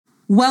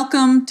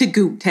Welcome to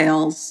Goop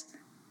Tales,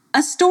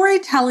 a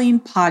storytelling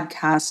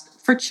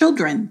podcast for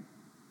children,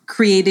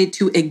 created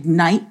to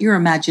ignite your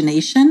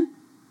imagination,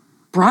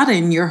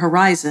 broaden your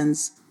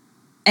horizons,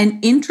 and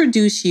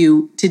introduce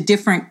you to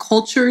different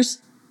cultures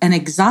and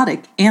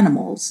exotic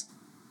animals,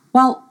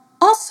 while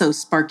also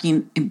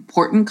sparking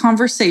important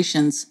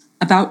conversations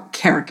about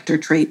character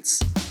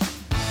traits.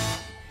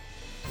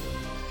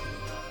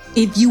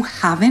 If you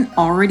haven't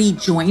already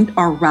joined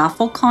our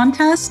raffle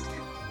contest,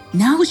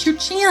 now's your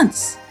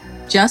chance.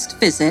 Just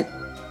visit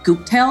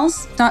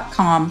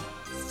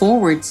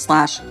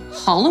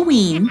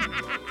gooptales.com/Halloween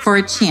for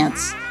a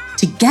chance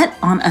to get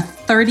on a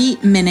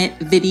 30-minute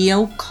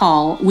video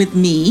call with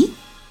me,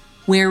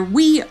 where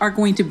we are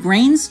going to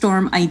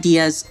brainstorm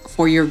ideas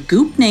for your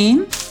goop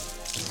name,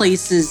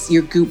 places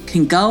your goop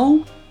can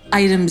go,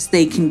 items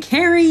they can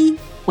carry,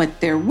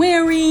 what they're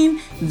wearing,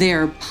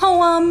 their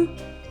poem.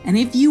 And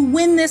if you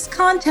win this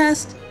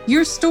contest,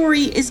 your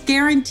story is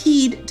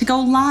guaranteed to go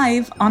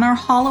live on our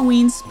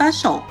Halloween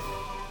special.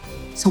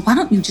 So why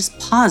don't you just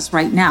pause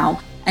right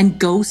now and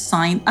go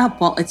sign up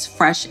while it's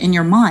fresh in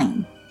your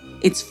mind?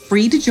 It's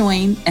free to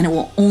join and it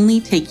will only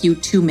take you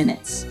 2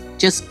 minutes.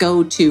 Just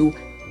go to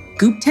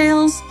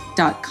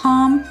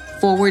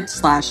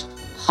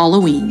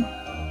gooptales.com/Halloween.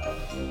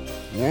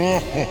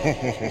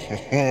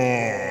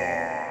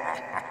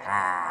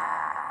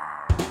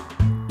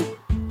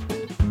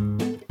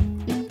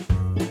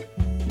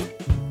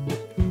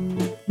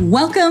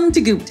 Welcome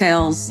to Goop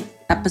Tales,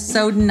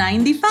 episode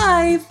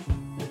 95.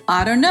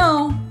 I don't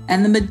know,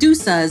 and the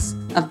Medusas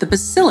of the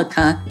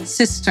Basilica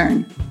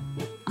Cistern.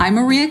 I'm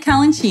Maria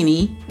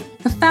Calancini,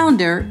 the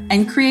founder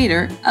and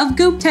creator of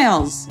Goop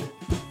Tales.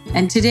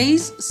 And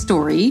today's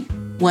story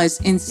was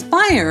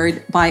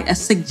inspired by a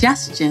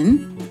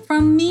suggestion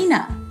from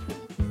Mina,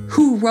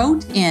 who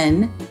wrote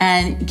in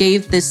and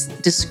gave this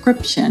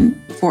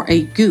description for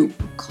a goop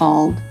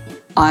called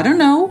I don't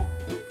know.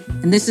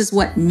 And this is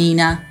what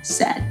Mina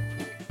said.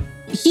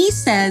 He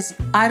says,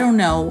 I don't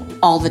know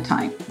all the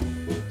time.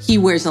 He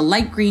wears a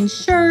light green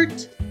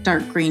shirt,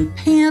 dark green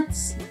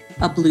pants,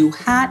 a blue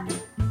hat,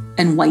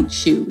 and white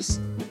shoes.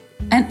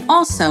 And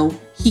also,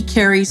 he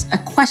carries a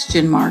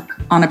question mark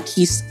on a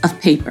piece of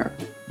paper.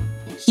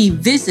 He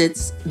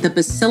visits the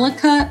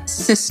Basilica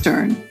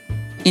Cistern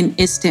in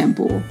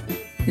Istanbul.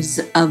 It's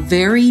a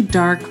very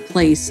dark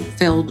place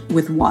filled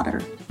with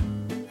water.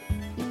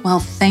 Well,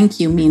 thank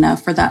you, Mina,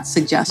 for that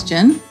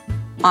suggestion.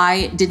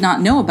 I did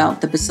not know about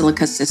the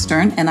Basilica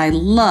Cistern, and I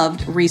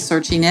loved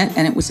researching it,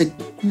 and it was a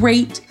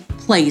great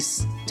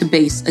place to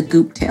base a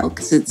goop tale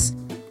because it's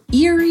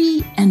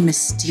eerie and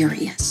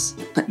mysterious,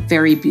 but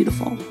very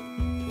beautiful.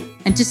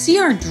 And to see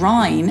our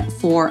drawing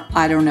for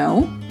I don't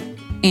know,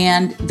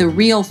 and the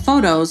real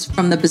photos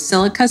from the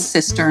Basilica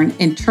Cistern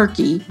in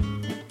Turkey,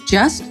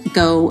 just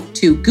go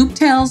to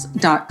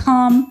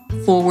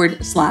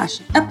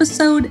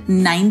gooptales.com/episode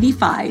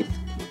 95.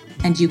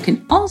 And you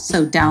can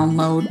also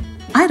download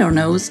I don't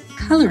know's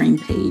coloring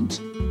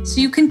page,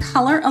 so you can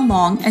color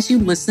along as you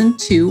listen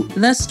to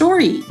the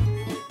story.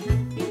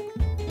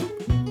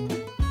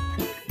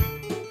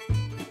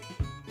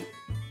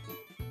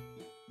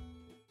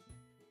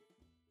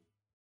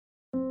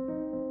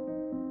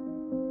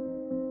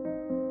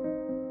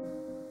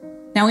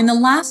 Now, in the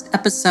last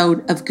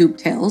episode of Goop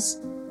Tales,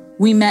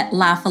 we met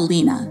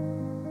Laugh-A-Lena,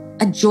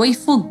 a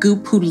joyful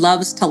goop who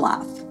loves to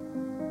laugh.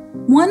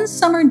 One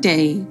summer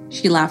day,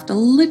 she laughed a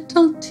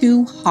little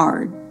too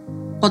hard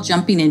while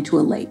jumping into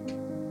a lake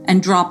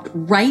and dropped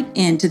right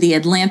into the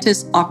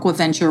Atlantis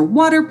Aquaventure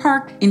water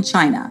park in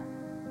China.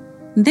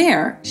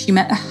 There, she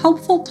met a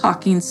helpful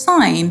talking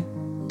sign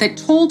that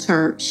told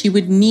her she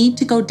would need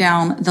to go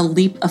down the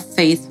Leap of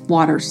Faith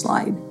water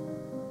slide.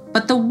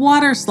 But the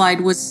water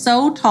slide was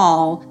so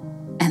tall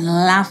and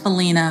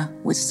Laugh-A-Lena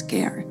was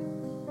scared.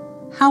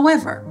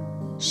 However,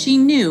 she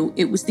knew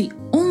it was the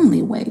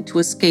only way to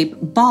escape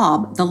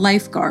Bob, the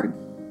lifeguard.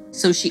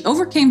 So she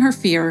overcame her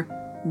fear,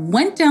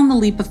 went down the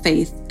Leap of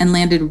Faith, and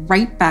landed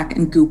right back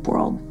in Goop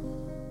World.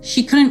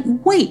 She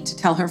couldn't wait to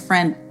tell her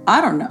friend,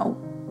 I don't know,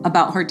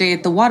 about her day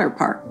at the water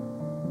park.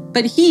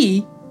 But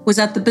he was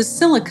at the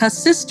Basilica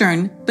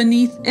Cistern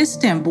beneath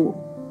Istanbul.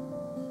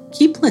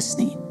 Keep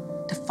listening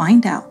to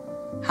find out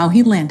how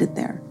he landed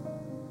there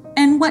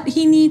and what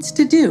he needs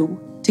to do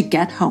to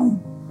get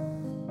home.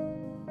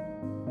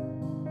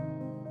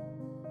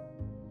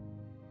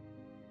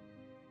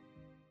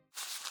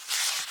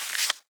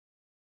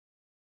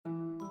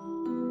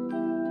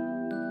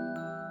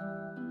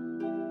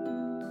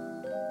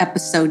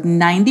 Episode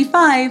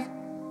 95,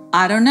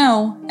 I don't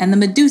know, and the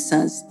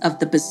Medusas of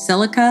the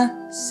Basilica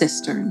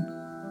Cistern.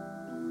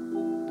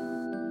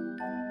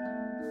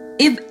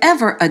 If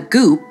ever a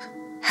goop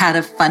had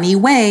a funny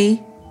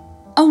way,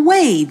 a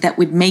way that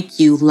would make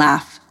you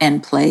laugh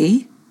and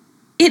play,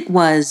 it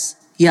was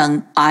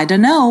young I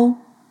don't know,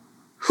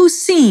 who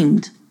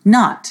seemed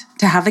not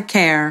to have a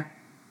care.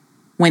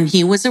 When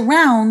he was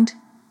around,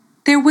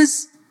 there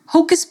was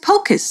hocus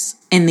pocus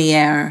in the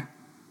air.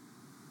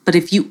 But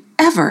if you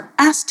ever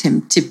asked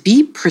him to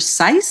be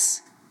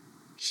precise,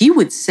 he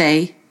would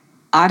say,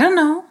 I don't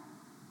know,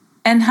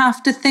 and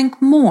have to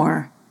think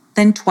more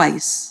than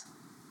twice.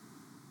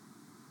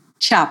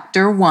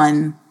 Chapter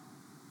 1.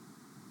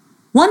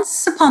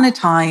 Once upon a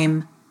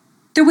time,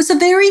 there was a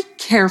very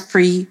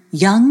carefree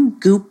young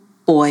goop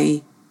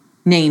boy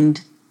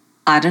named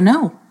I don't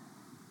know.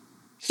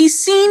 He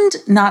seemed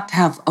not to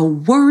have a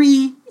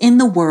worry in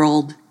the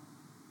world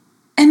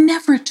and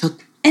never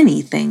took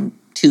anything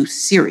too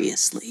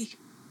seriously.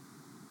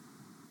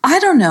 I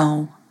don't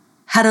know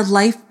had a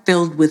life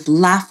filled with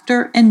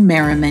laughter and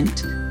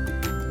merriment,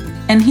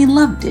 and he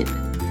loved it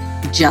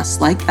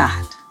just like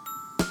that.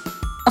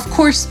 Of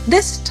course,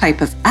 this type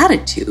of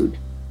attitude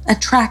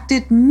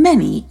attracted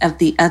many of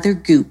the other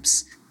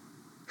goops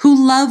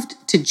who loved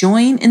to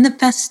join in the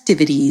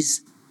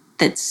festivities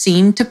that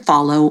seemed to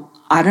follow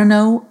I don't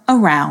know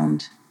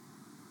around.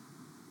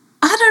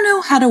 I don't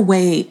know had a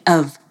way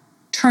of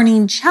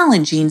turning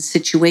challenging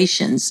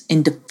situations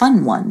into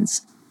fun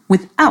ones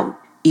without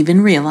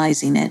even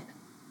realizing it.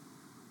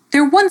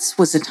 There once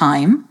was a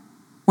time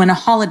when a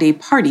holiday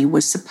party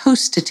was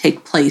supposed to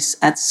take place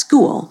at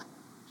school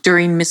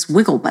during Miss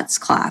Wigglebutt's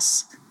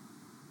class,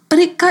 but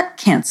it got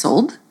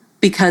canceled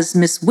because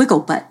Miss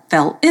Wigglebutt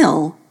fell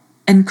ill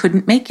and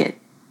couldn't make it.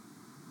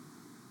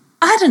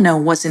 I don't know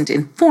wasn't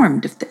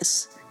informed of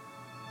this,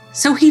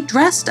 so he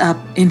dressed up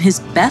in his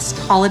best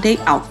holiday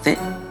outfit,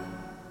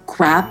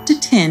 grabbed a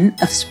tin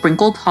of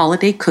sprinkled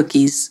holiday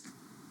cookies,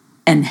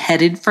 and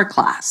headed for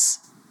class.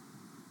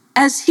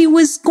 As he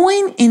was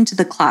going into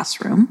the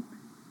classroom,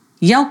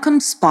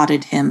 Yelcom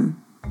spotted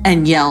him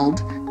and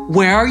yelled,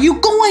 "Where are you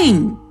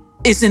going?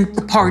 Isn't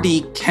the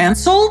party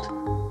canceled?"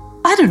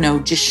 I don't know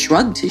just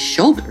shrugged his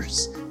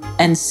shoulders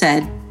and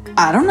said,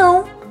 "I don't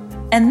know."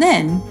 And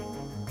then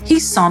he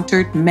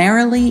sauntered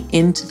merrily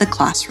into the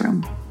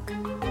classroom.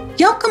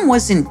 Yelcom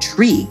was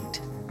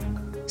intrigued,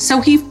 so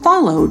he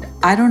followed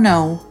I don't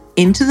know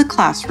into the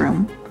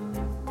classroom,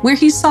 where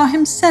he saw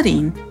him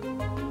setting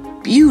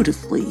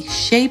beautifully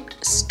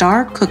shaped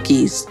star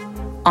cookies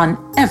on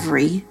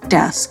every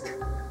desk.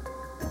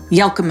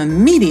 Yelcom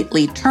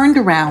immediately turned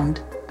around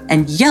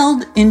and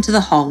yelled into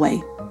the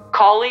hallway,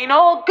 "Calling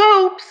all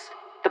goops!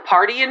 The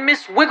party in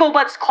Miss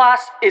Wigglebutt's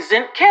class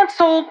isn't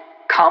canceled.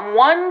 Come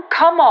one,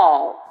 come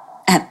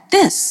all." At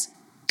this,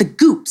 the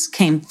goops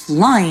came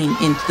flying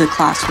into the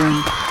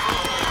classroom.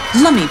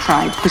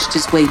 Lummypride pushed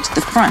his way to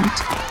the front,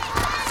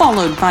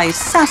 followed by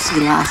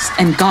Sassylass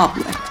and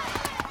Goblet,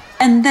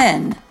 and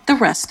then the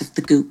rest of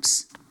the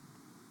goops.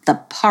 The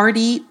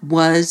party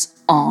was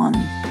on.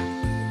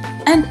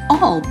 And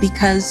all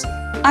because,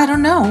 I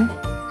don't know,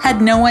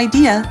 had no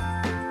idea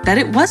that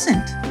it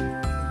wasn't.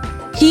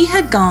 He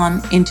had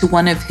gone into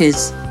one of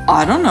his,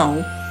 I don't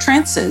know,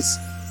 trances,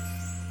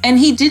 and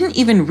he didn't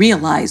even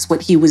realize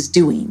what he was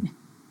doing.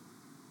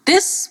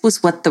 This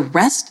was what the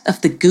rest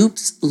of the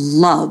goops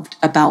loved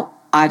about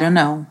I don't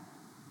know.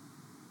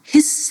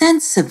 His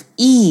sense of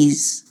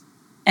ease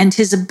and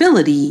his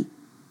ability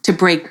to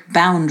break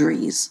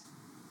boundaries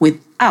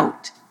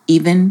without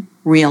even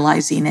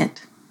realizing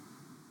it.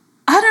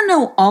 I don't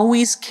know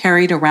always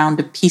carried around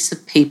a piece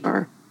of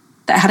paper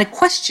that had a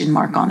question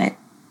mark on it,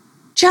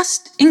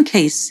 just in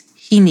case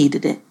he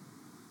needed it.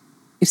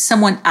 If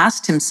someone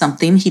asked him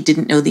something he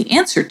didn't know the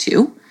answer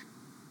to,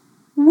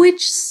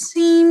 which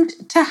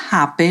seemed to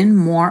happen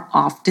more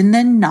often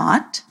than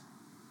not,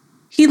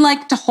 he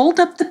liked to hold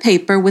up the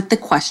paper with the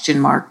question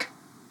mark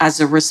as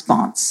a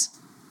response.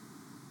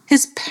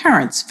 His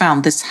parents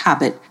found this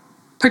habit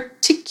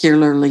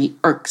particularly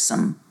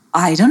irksome.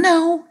 "I don't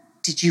know,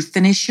 did you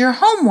finish your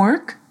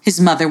homework?"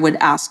 his mother would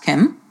ask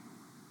him.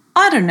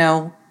 I don't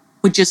know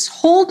would just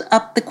hold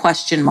up the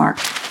question mark,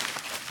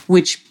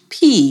 which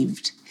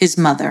peeved his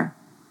mother.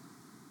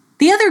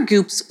 The other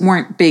goops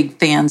weren't big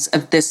fans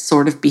of this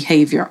sort of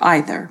behavior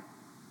either.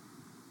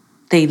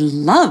 They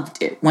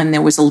loved it when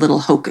there was a little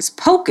hocus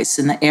pocus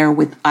in the air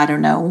with I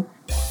don't know.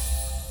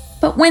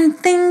 But when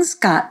things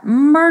got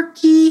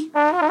murky,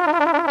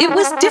 it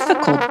was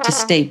difficult to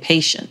stay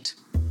patient.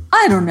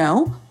 "I don't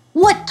know,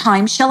 what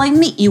time shall I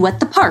meet you at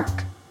the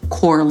park?"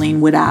 Coraline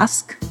would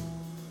ask.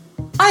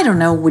 I don't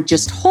know would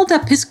just hold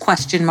up his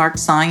question mark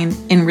sign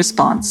in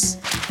response.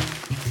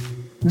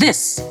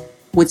 This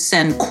would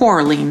send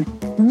Coraline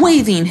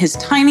waving his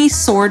tiny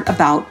sword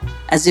about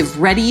as if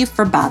ready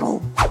for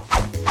battle.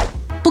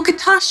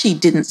 Bukatashi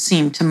didn't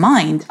seem to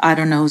mind I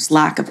don't know's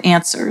lack of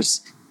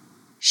answers.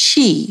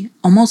 She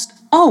almost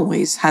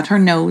always had her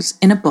nose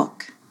in a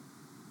book.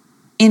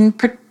 In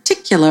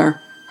particular,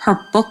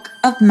 her book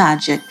of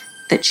magic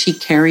that she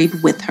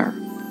carried with her.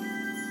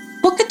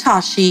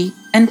 Bukatashi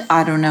and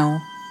I don't know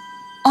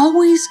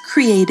always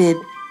created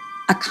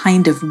a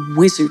kind of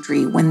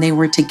wizardry when they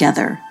were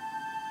together.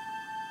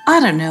 I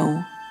don't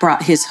know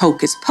brought his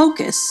hocus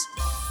pocus,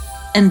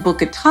 and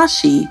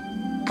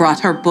Bukatashi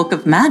brought her book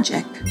of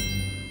magic.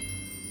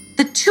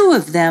 The two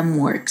of them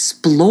were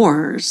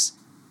explorers,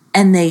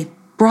 and they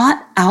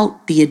brought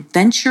out the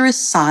adventurous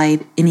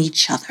side in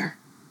each other.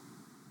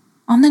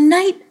 On the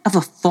night of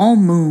a full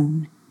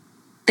moon,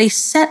 they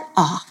set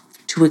off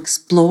to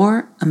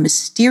explore a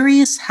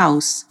mysterious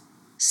house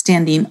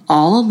standing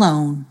all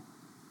alone,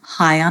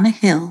 high on a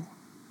hill.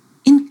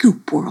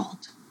 Goop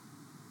World.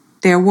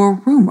 There were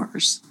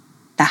rumors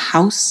the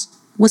house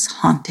was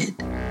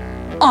haunted.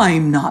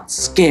 "I'm not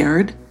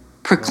scared,"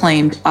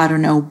 proclaimed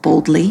Aruno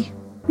boldly.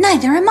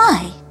 "Neither am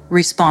I,"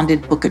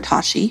 responded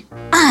Bukatoshi.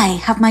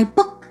 "I have my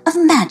book of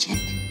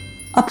magic."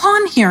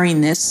 Upon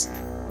hearing this,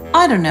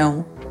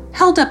 Aruno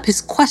held up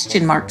his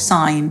question mark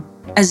sign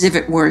as if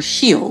it were a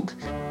shield,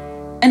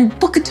 and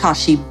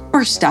Bukatoshi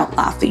burst out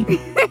laughing.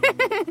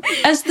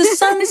 As the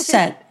sun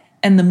set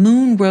and the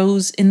moon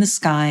rose in the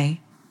sky,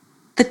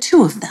 the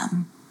two of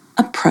them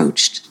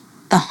approached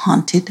the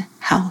haunted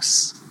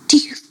house. "Do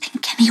you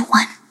think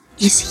anyone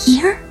is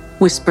here?"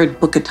 whispered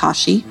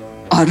Bukatoshi.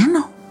 "I don't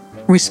know,"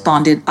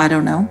 responded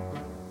Aruno.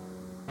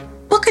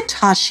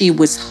 Bukatoshi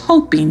was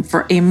hoping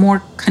for a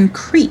more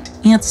concrete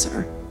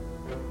answer,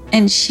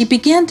 and she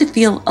began to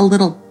feel a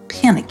little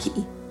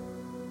panicky.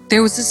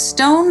 There was a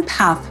stone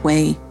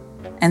pathway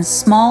and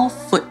small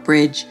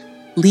footbridge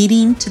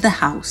leading to the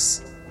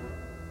house.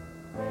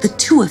 The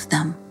two of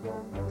them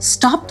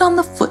stopped on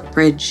the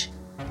footbridge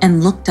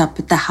and looked up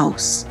at the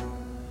house.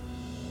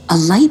 A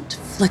light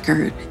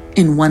flickered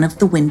in one of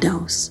the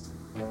windows,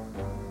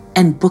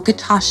 and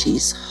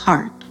Bukatoshi's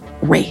heart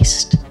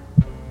raced.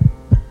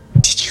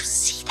 "Did you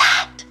see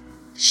that?"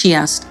 she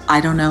asked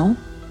Aruno.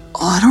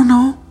 "I don't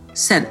know,"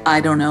 said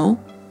Aruno,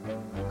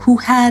 who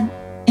had,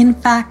 in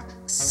fact,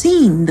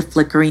 seen the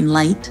flickering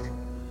light,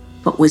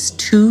 but was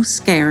too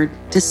scared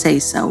to say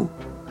so.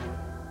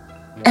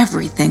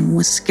 Everything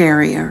was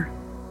scarier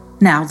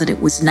now that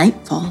it was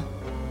nightfall.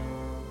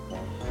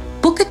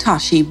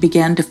 Bukatoshi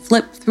began to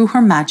flip through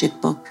her magic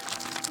book,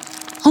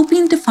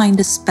 hoping to find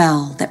a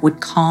spell that would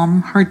calm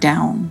her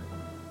down.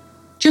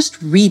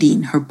 Just reading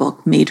her book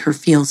made her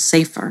feel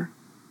safer.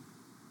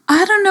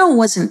 Aruno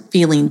wasn't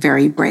feeling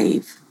very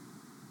brave,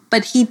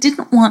 but he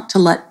didn't want to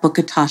let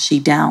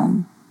Bukatoshi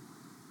down.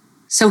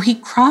 So he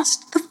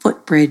crossed the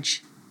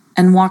footbridge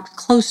and walked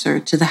closer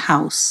to the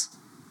house,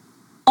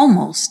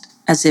 almost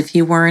as if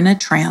he were in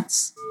a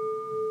trance.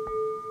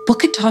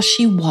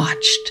 Bukatoshi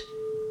watched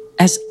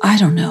as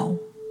Aruno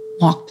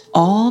walked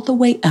all the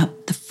way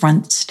up the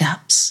front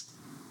steps.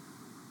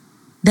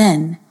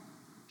 Then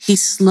he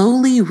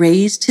slowly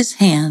raised his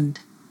hand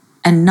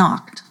and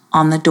knocked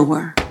on the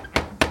door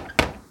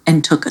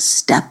and took a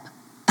step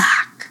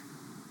back.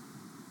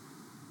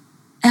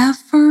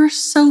 Ever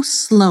so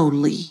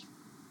slowly,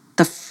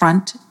 the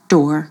front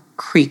door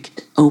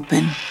creaked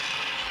open,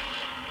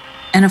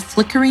 and a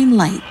flickering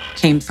light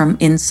came from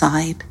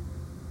inside.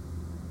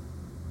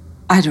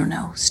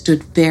 Aruno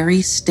stood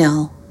very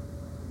still,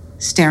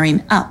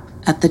 staring up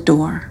at the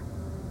door.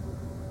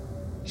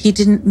 He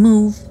didn't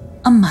move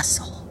a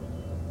muscle.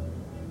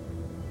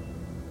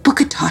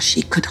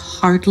 Bukatoshi could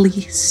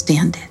hardly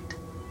stand it.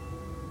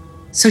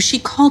 So she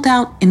called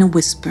out in a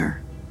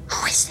whisper,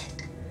 "Who is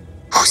it?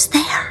 Who's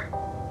there?"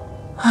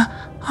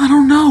 I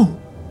don't know,"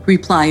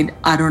 replied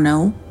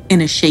Aruno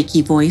in a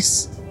shaky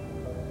voice.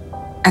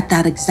 At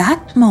that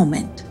exact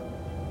moment,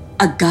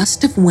 a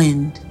gust of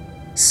wind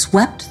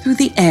swept through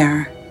the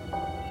air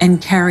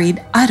and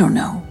carried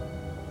Aruno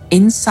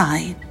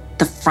inside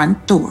the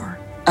front door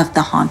of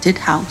the haunted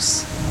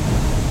house.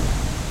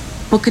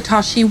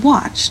 Bukatoshi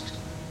watched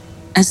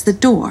as the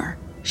door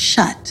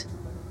shut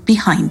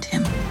behind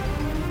him.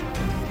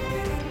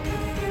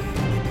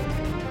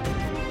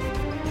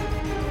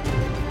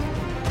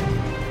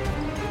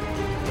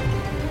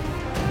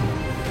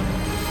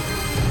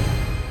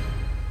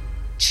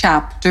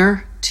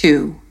 Chapter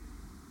 2.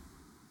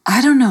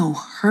 Aruno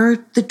heard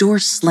the door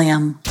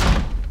slam,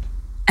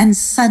 and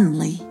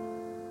suddenly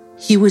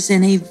he was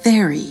in a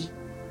very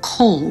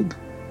cold,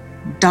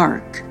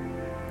 dark,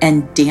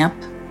 and damp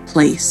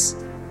place.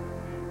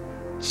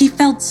 He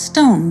felt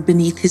stone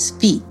beneath his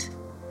feet.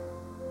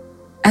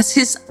 As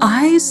his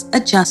eyes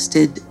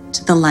adjusted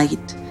to the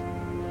light,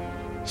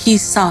 he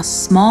saw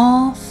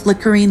small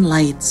flickering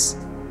lights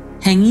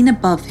hanging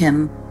above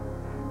him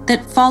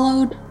that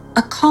followed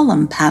a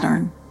column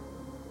pattern.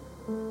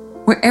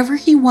 Wherever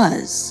he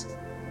was,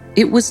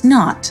 it was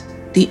not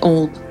the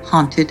old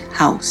haunted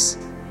house.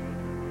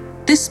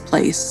 This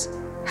place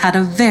had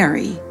a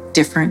very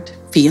different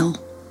feel.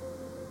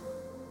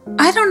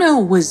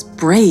 Aruno was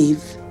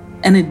brave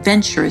and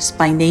adventurous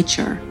by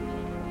nature.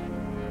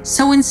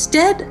 So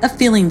instead of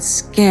feeling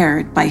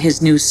scared by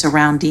his new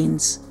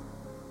surroundings,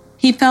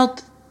 he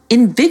felt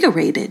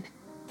invigorated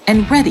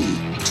and ready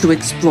to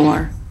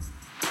explore.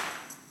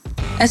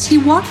 As he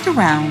walked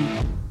around,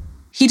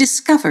 he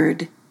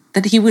discovered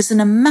that he was in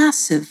a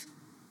massive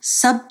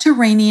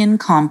subterranean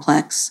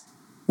complex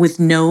with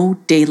no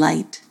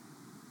daylight.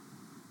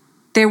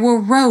 There were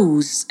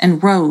rows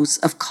and rows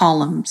of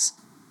columns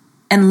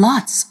and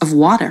lots of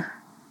water.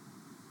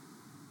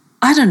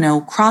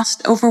 Aruno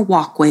crossed over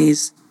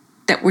walkways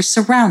that were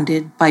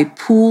surrounded by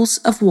pools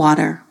of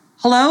water.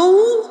 "Hello?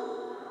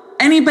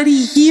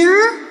 Anybody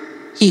here?"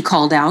 he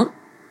called out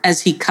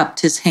as he cupped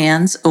his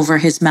hands over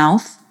his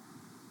mouth.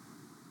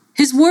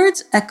 His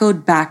words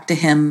echoed back to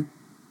him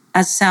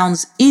as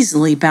sounds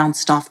easily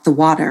bounced off the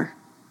water.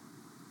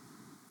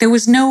 There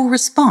was no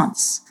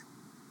response,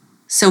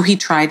 so he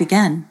tried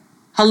again.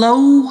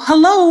 Hello,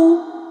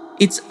 hello,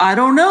 it's I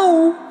don't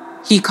know,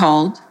 he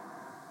called.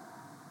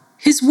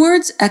 His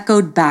words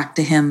echoed back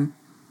to him,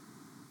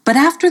 but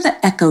after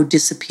the echo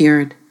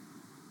disappeared,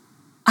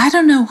 I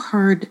don't know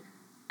heard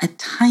a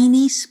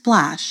tiny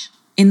splash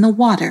in the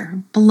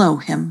water below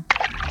him.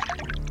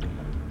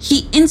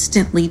 He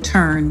instantly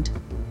turned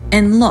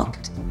and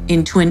looked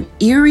into an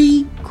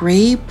eerie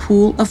gray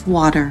pool of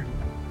water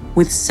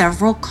with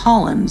several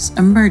columns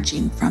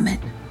emerging from it.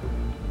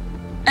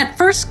 At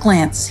first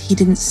glance, he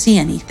didn't see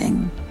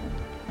anything,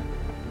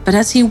 but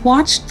as he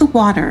watched the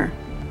water,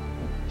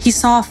 he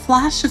saw a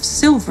flash of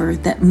silver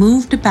that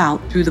moved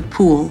about through the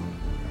pool.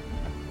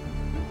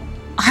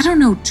 I don't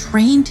know,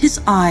 trained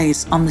his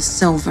eyes on the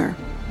silver,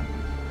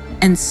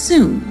 and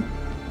soon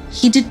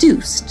he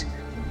deduced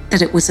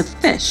that it was a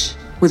fish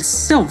with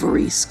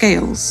silvery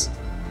scales.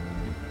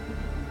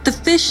 The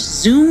fish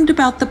zoomed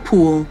about the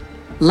pool,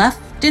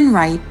 left and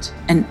right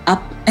and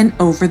up and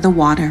over the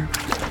water.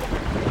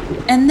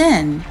 And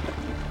then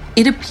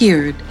it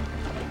appeared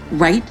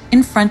right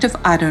in front of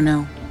I don't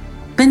know,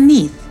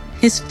 beneath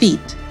his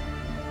feet.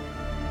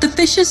 The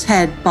fish's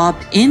head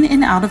bobbed in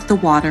and out of the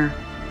water,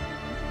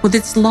 with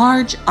its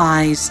large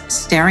eyes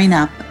staring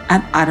up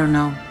at I don't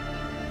know.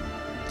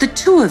 The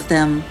two of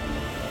them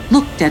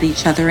looked at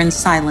each other in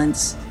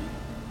silence,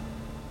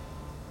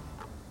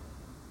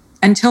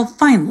 until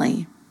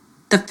finally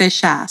the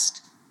fish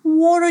asked,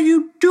 "What are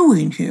you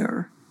doing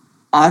here?"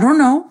 "I don't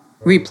know,"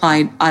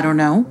 replied I don't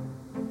know.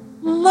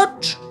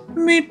 "Let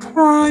me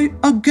try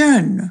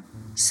again,"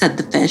 said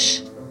the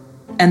fish,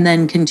 and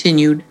then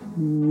continued,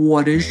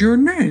 "What is your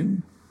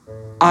name?"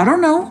 "I don't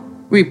know,"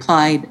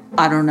 replied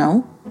I don't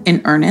know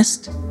in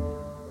earnest.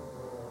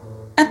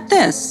 At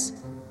this,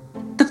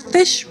 the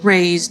fish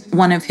raised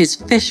one of his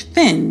fish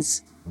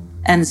fins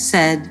and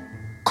said,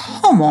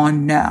 "Come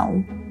on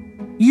now.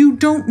 You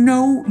don't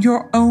know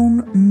your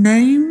own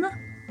name?"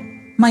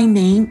 "My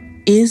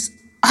name is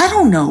I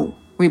don't know,"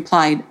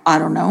 replied I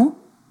don't know.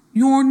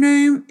 "Your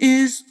name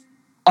is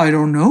I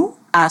don't know?"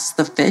 asked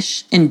the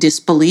fish in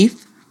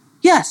disbelief.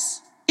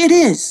 "Yes, it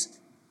is.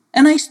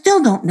 And I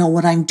still don't know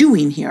what I'm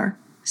doing here,"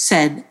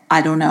 said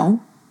I don't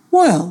know.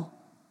 "Well,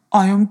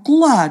 I am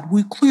glad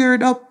we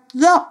cleared up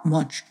that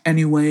much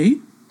anyway,"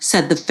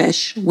 said the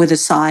fish with a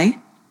sigh.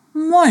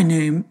 "My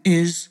name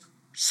is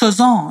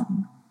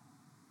Sazan.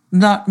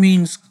 That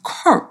means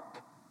carp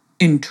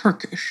in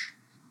Turkish.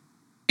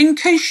 In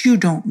case you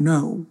don't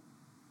know,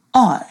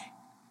 I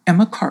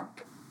am a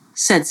carp,"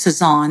 said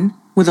Sazan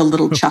with a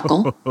little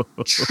chuckle.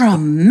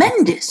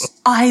 "Tremendous!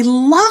 I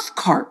love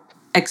carp!"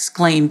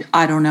 exclaimed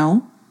I don't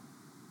know.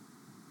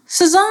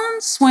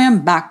 Sazan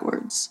swam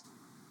backwards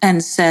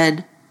and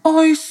said,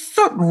 "I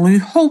certainly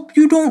hope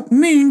you don't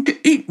mean to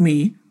eat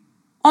me.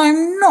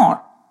 I'm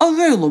not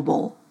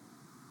available."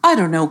 I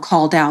don't know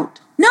called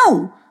out,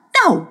 "No,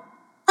 no,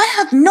 I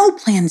have no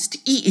plans to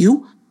eat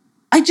you.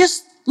 I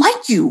just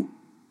like you.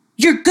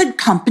 You're good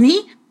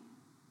company,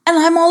 and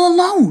I'm all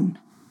alone."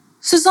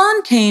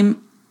 Sazan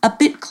came a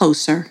bit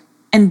closer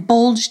and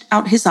bulged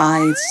out his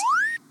eyes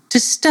to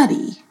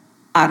study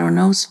I don't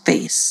know's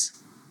face.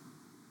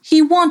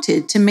 He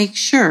wanted to make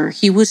sure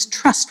he was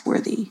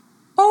trustworthy.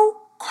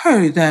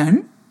 "Okay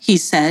then," he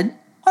said,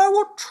 "I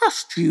will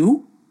trust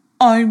you.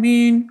 I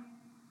mean,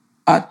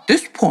 at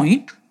this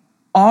point,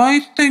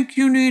 I think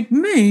you need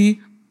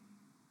me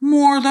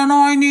more than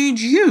I need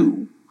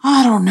you."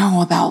 "I don't know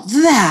about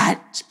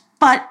that,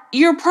 but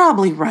you're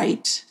probably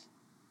right.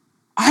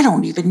 I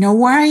don't even know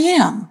where I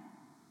am."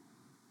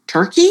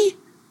 "Turkey?"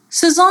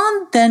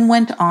 Sazan then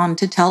went on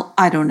to tell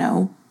I don't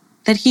know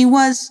that he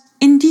was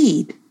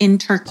indeed in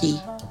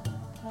Turkey.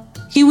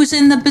 He was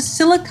in the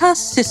Basilica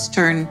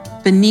Cistern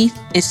beneath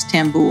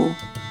Istanbul.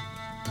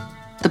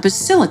 The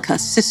Basilica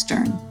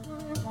Cistern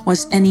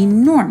was an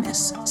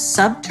enormous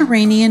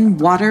subterranean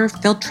water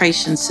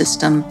filtration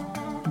system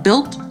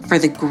built for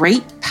the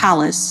great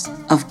palace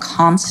of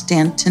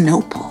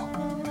Constantinople.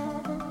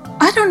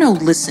 I don't know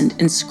listened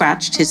and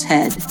scratched his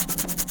head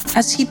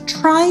as he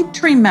tried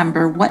to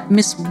remember what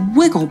Miss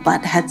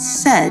Wigglebutt had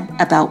said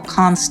about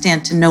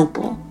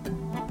Constantinople.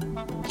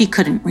 He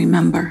couldn't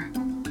remember.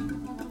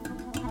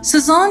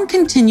 Sazan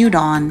continued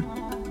on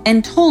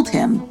and told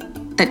him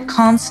that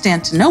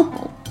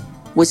Constantinople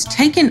was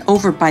taken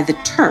over by the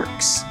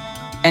Turks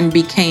and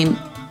became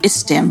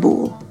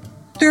Istanbul.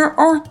 "There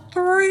are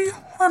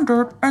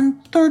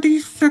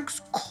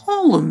 336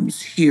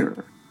 columns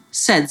here,"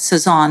 said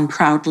Sazan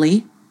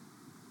proudly.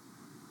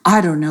 I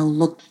don't know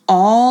looked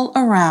all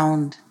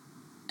around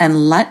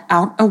and let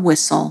out a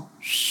whistle.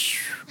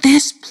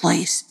 "This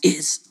place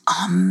is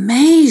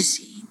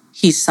amazing,"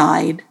 he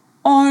sighed.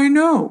 "I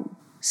know,"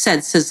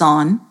 said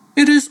Sazan.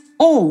 "It has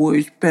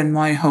always been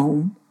my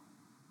home.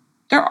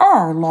 There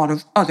are a lot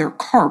of other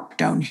carp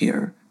down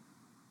here,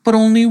 but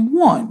only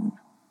one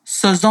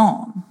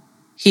Sazan,"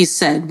 he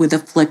said with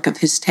a flick of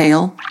his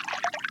tail.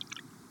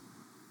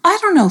 I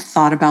don't know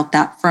thought about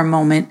that for a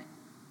moment,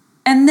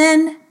 and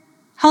then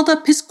held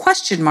up his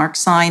question mark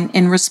sign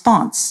in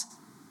response.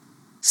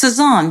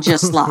 Sazan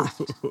just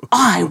laughed.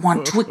 "I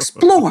want to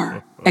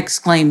explore,"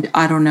 exclaimed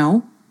I don't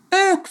know.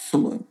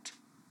 Excellent.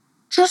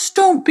 Just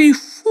don't be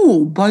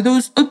fooled by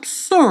those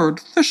absurd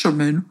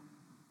fishermen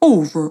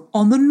over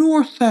on the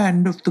north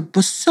end of the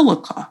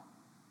basilica.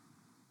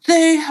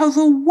 They have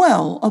a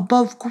well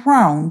above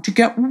ground to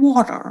get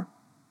water,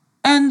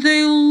 and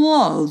they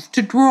love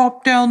to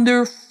drop down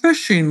their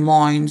fishing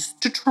lines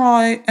to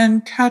try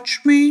and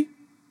catch me.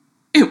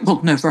 It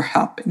will never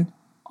happen.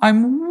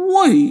 I'm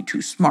way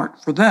too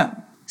smart for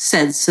them,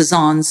 said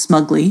Cezanne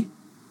smugly.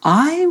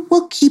 I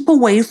will keep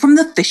away from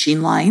the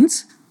fishing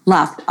lines,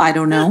 laughed I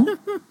don't know.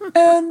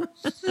 And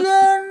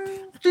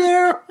then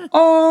there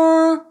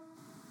are,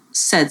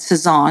 said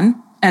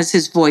Cezanne as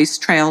his voice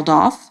trailed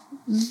off.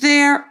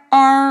 There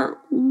are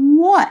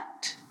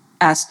what?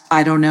 Asked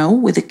I don't know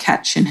with a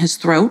catch in his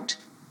throat.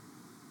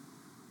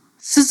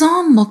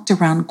 Cezanne looked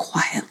around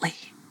quietly,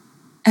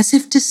 as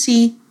if to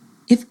see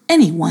if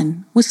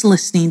anyone was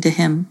listening to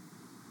him.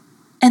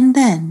 And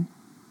then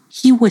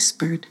he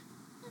whispered,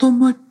 the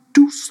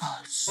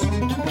Medusas.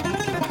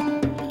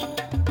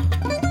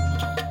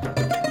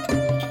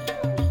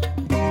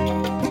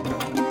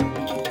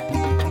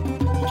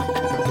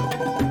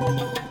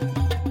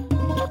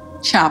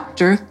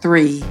 Chapter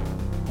 3.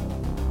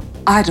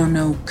 I don't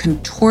know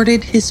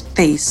contorted his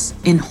face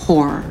in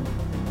horror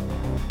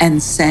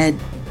and said,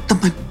 The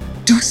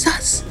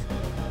Medusas?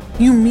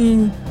 You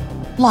mean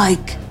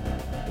like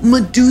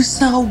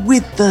Medusa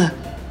with the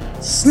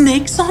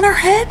snakes on her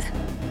head?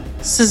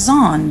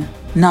 Cezanne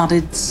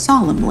nodded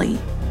solemnly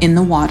in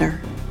the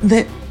water.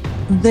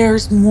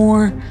 There's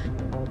more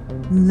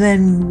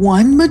than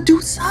one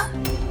Medusa?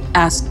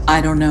 Asked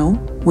I don't know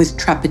with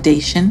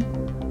trepidation.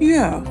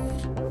 Yes,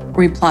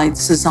 replied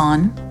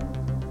Cezanne.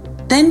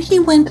 Then he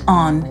went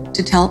on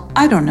to tell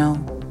I don't know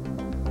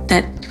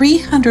that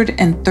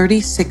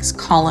 336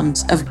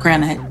 columns of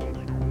granite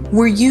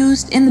were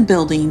used in the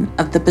building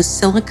of the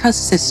Basilica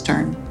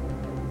cistern,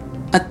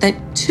 but that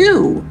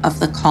 2 of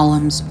the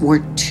columns were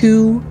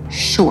too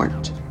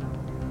short.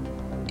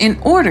 In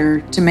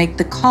order to make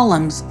the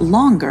columns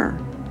longer,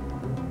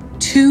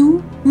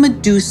 2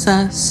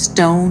 Medusa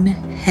stone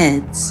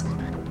heads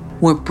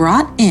were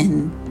brought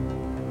in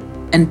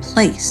and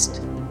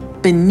placed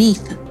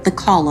beneath the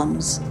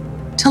columns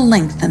to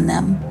lengthen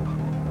them.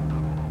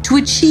 To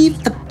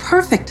achieve the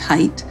perfect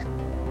height,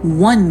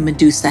 1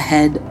 Medusa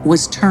head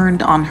was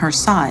turned on her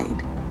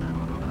side,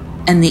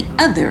 and the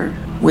other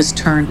was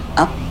turned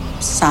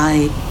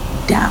upside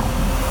down.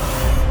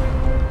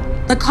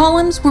 The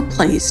columns were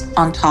placed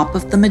on top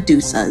of the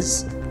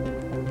Medusas,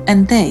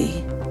 and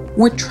they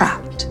were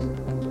trapped.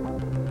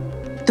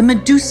 The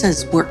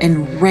Medusas were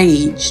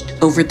enraged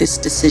over this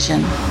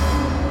decision,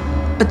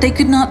 but they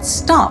could not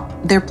stop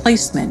their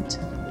placement.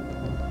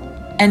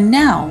 And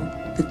now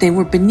that they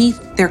were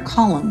beneath their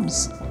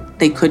columns,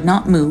 they could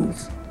not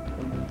move.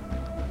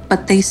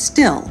 But they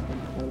still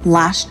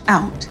lashed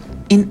out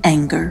in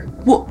anger.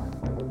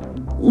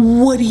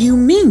 What do you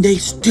mean they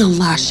still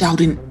lash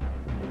out in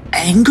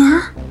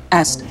anger?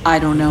 Asked I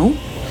don't know,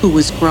 who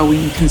was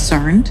growing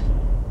concerned.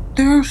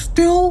 They're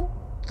still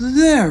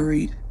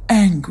very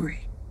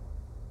angry,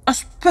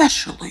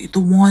 especially the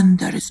one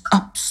that is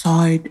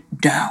upside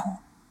down.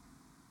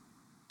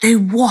 They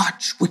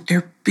watch with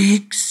their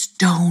big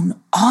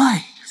stone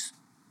eyes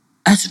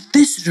as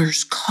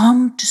visitors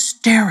come to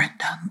stare at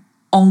them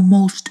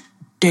almost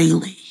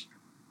daily.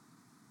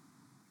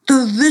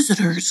 The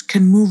visitors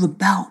can move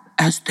about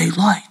as they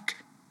like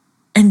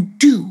and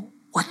do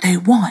what they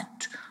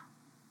want,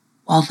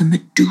 while the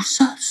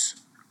Medusas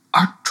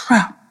are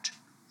trapped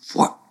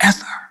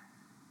forever.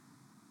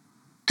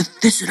 The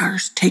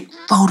visitors take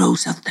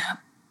photos of them,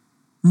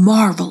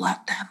 marvel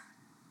at them,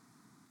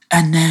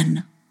 and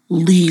then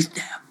leave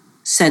them,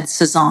 said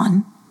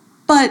Cezanne.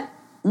 But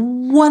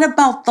what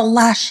about the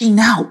lashing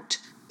out?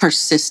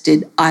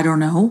 Persisted I don't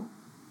know.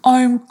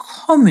 I'm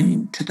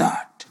coming to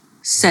that,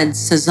 said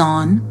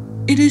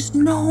Cezanne. It is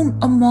known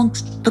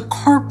amongst the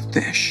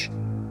carpfish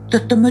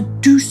that the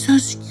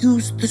Medusas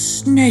use the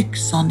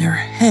snakes on their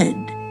head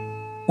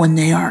when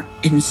they are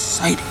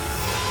inciting.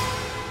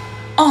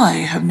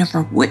 I have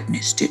never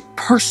witnessed it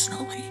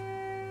personally,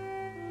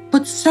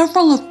 but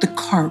several of the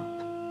carp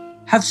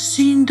have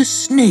seen the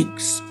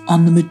snakes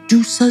on the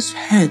Medusas'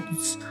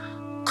 heads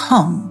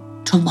come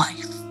to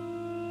life.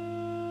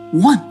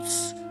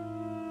 Once,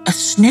 a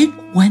snake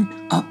went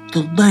up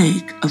the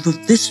leg of a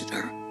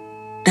visitor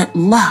that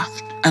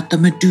laughed at the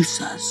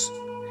Medusas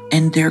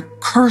and their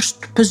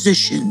cursed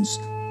positions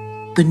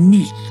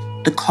beneath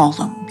the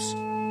columns.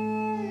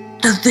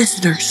 The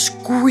visitor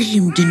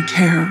screamed in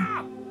terror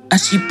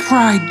as he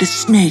pried the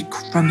snake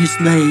from his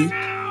leg.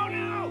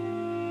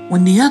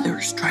 When the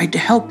others tried to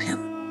help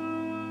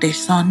him, they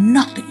saw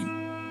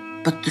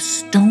nothing but the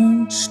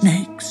stone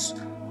snakes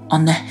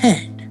on the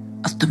head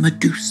of the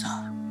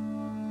Medusa.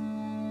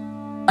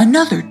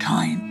 Another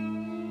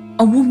time,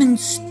 a woman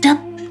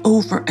stepped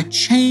over a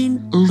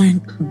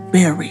chain-link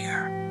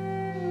barrier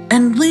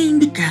and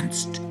leaned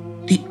against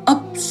the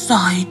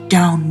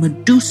upside-down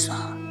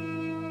Medusa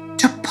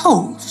to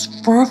pose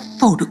for a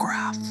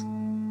photograph.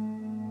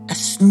 A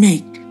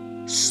snake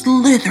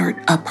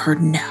slithered up her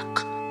neck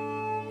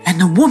and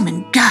the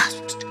woman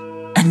gasped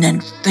and then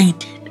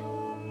fainted.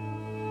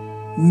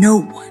 No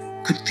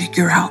one could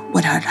figure out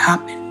what had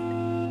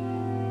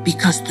happened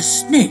because the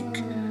snake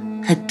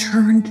had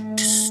turned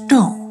to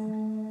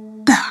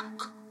stone back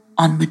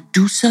on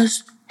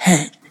Medusa's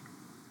head,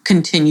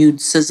 continued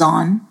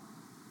Cezanne.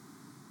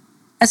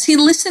 As he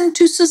listened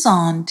to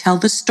Cezanne tell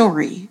the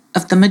story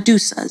of the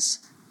Medusas,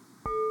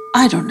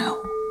 I don't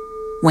know,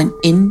 went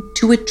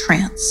into a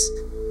trance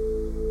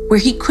where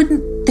he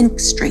couldn't think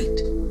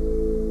straight,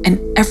 and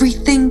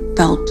everything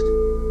felt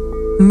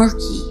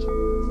murky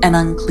and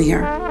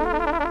unclear.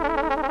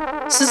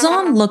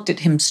 Cezanne looked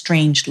at him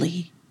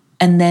strangely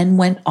and then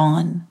went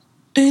on.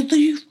 They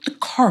leave the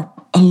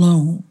carp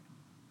alone.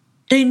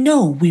 They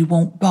know we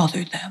won't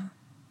bother them,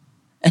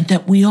 and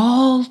that we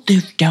all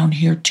live down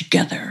here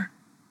together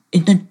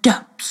in the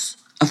depths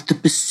of the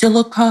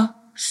Basilica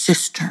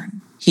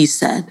cistern, he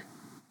said.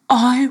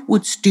 I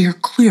would steer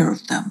clear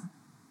of them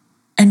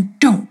and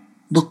don't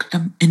look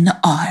them in the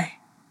eye.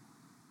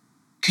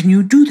 Can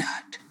you do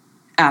that?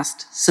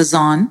 Asked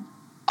Cezanne.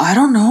 I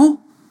don't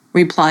know,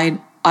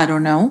 replied I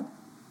don't know.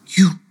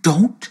 You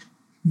don't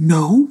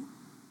know?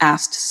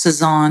 Asked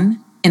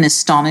Cezanne in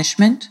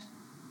astonishment.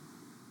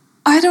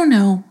 I don't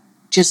know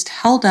just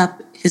held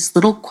up his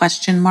little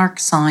question mark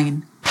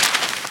sign.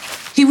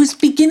 He was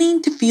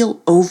beginning to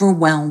feel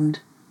overwhelmed,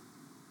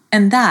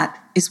 and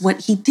that is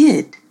what he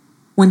did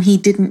when he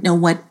didn't know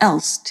what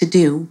else to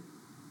do.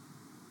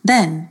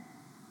 Then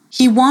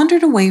he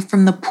wandered away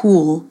from the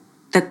pool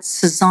that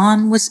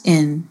Cezanne was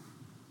in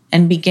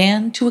and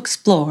began to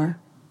explore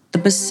the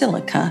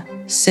Basilica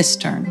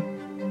cistern.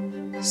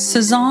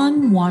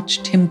 Cezanne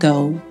watched him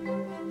go,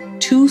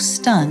 too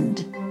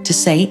stunned to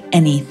say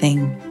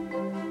anything.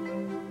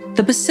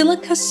 The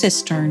Basilica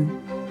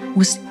cistern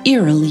was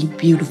eerily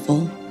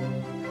beautiful,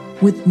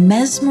 with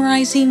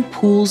mesmerizing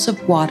pools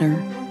of water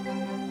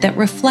that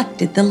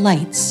reflected the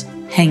lights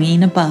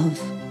hanging above.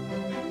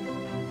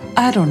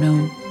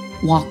 Adono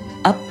walked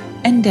up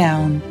and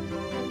down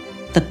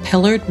the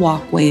pillared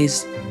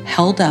walkways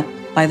held up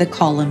by the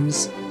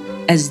columns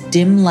as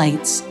dim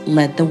lights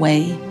led the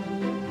way.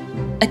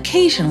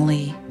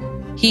 Occasionally,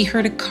 he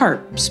heard a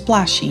carp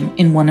splashing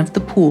in one of the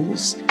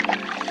pools,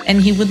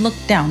 and he would look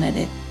down at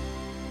it.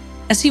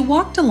 As he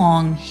walked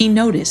along, he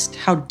noticed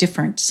how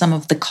different some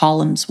of the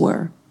columns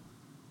were.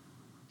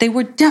 They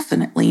were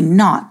definitely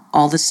not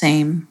all the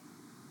same.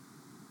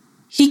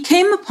 He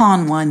came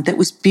upon one that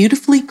was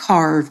beautifully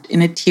carved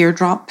in a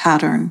teardrop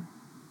pattern.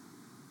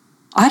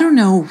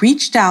 Adono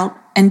reached out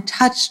and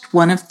touched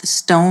one of the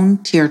stone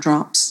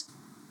teardrops.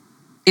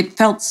 It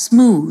felt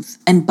smooth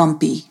and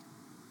bumpy.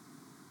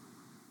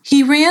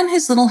 He ran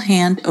his little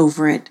hand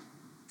over it,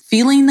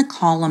 feeling the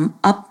column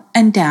up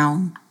and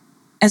down,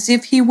 as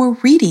if he were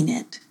reading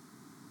it.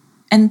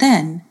 And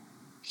then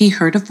he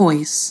heard a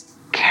voice.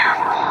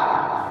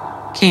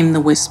 Careful, came the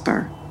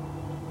whisper.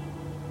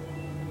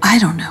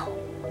 Adono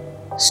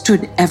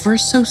stood ever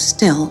so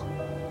still,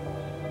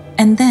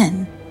 and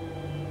then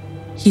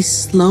he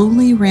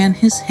slowly ran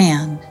his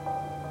hand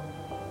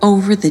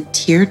over the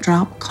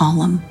teardrop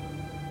column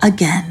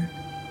again.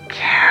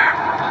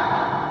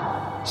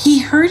 Careful. He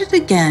heard it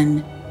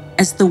again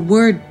as the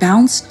word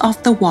bounced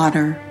off the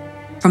water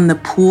from the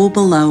pool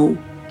below.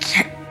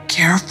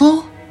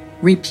 Careful?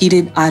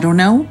 Repeated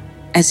Adono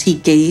as he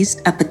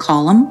gazed at the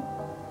column.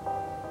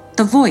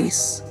 The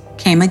voice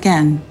came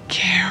again.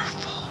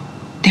 Careful.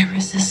 There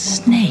is a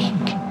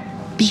snake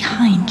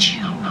behind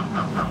you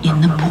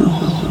in the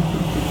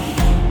pool.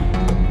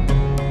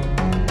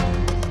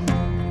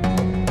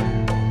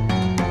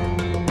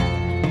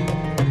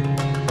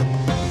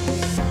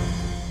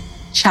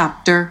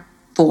 Chapter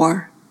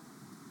 4.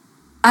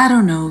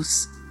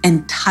 Adono's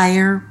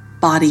entire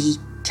body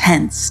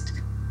tensed.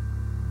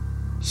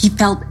 He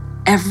felt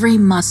every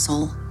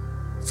muscle,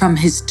 from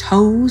his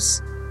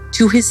toes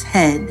to his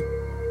head,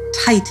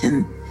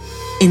 tighten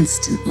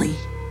instantly.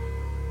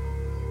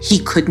 He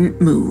couldn't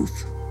move.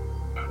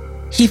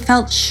 He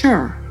felt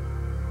sure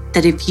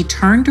that if he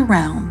turned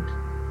around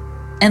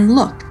and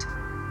looked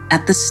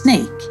at the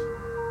snake,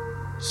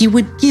 he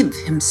would give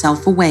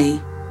himself away.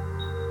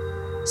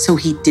 So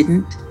he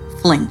didn't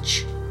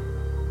flinch.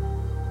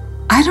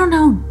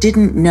 Adono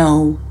didn't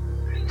know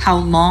how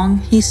long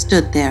he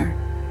stood there,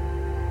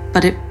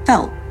 but it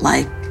felt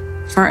like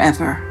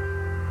forever.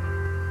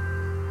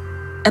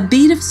 A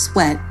bead of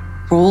sweat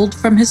rolled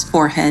from his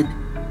forehead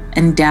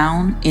and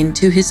down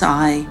into his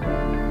eye.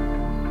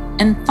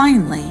 And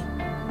finally,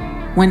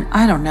 when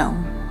Adono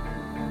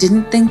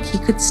didn't think he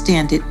could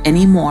stand it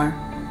anymore,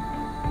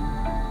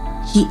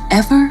 he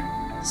ever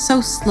so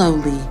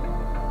slowly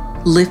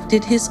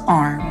lifted his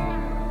arm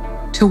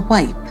to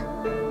wipe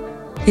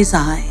his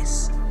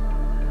eyes.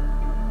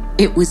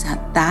 It was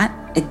at that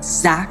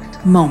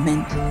exact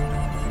moment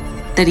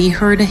that he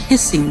heard a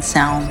hissing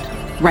sound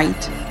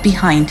right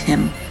behind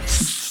him.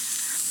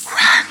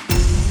 Run,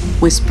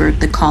 whispered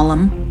the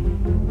column.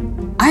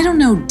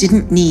 Adono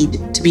didn't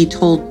need to be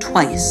told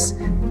twice,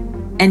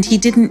 and he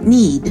didn't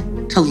need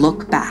to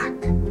look back.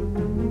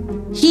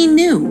 He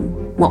knew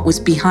what was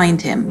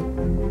behind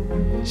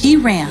him. He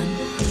ran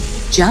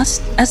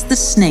just as the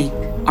snake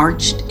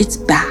arched its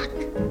back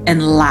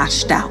and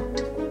lashed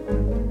out,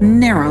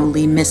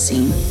 narrowly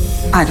missing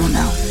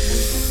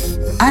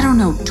I don't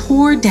know,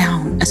 tore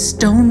down a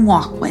stone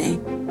walkway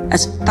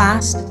as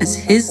fast as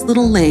his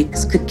little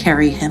legs could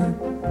carry him,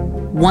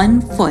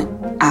 one foot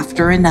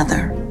after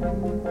another.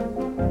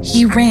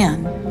 He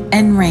ran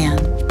and ran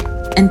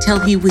until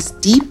he was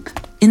deep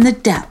in the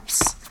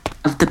depths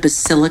of the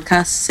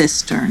Basilica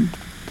Cistern.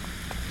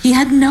 He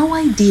had no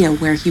idea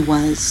where he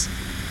was.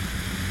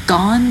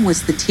 Gone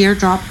was the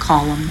teardrop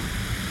column,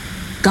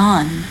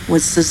 gone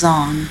was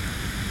Cezanne,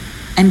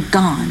 and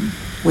gone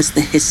was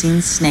the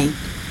hissing snake.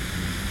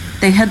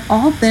 They had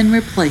all been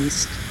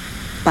replaced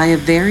by a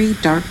very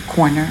dark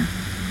corner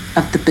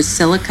of the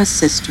Basilica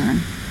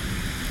Cistern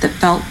that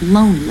felt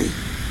lonely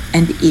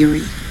and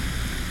eerie.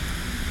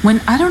 When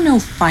I don't know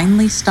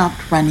finally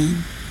stopped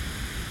running,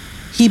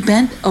 he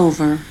bent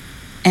over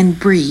and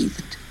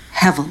breathed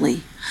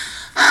heavily.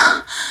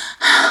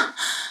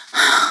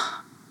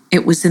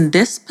 It was in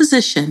this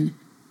position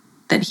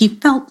that he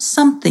felt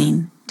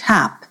something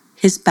tap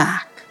his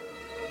back.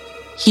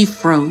 He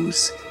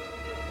froze.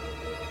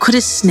 Could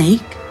a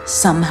snake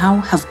somehow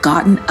have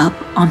gotten up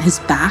on his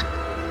back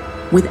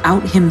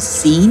without him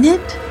seeing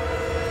it?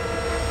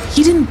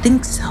 He didn't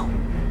think so.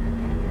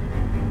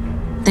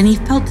 Then he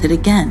felt it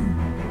again,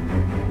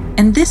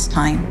 and this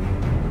time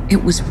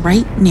it was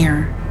right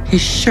near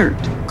his shirt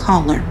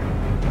collar.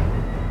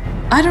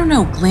 I don't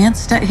know,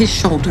 glanced at his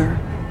shoulder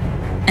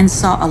and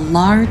saw a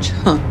large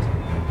hook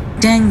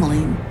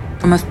dangling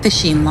from a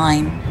fishing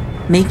line,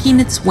 making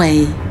its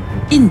way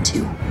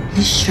into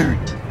his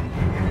shirt.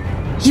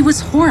 He was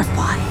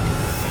horrified.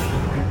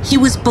 He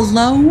was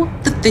below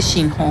the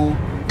fishing hole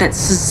that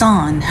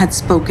Cezanne had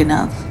spoken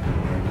of.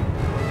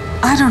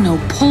 I don't know,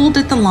 pulled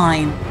at the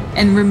line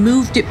and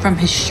removed it from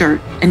his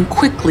shirt and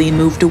quickly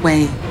moved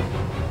away.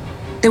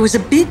 There was a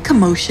big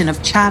commotion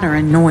of chatter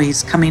and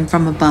noise coming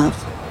from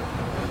above,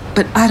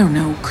 but I don't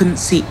know, couldn't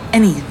see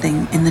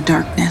anything in the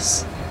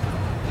darkness.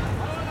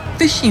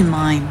 Fishing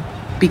line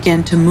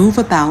began to move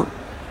about,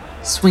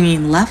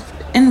 swinging left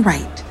and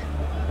right,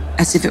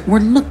 as if it were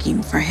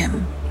looking for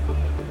him.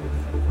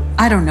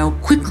 I don't know,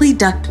 quickly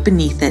ducked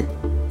beneath it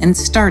and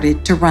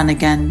started to run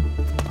again.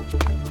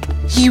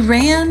 He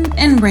ran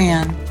and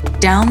ran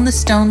down the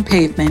stone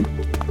pavement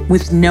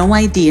with no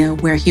idea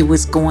where he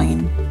was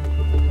going.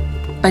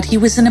 But he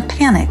was in a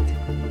panic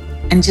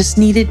and just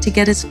needed to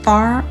get as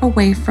far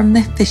away from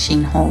the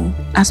fishing hole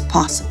as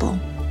possible.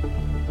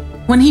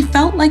 When he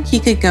felt like he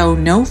could go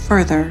no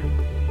further,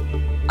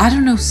 I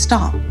don't know,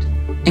 stopped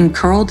and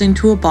curled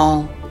into a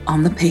ball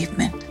on the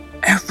pavement.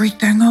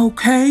 Everything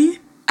okay?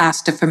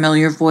 Asked a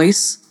familiar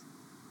voice.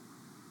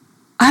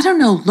 I don't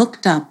know,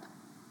 looked up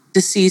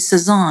to see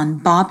Cezanne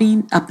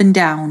bobbing up and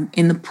down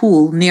in the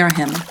pool near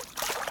him.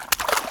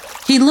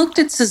 He looked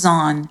at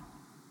Cezanne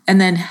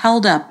and then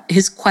held up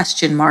his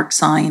question mark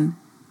sign,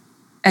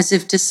 as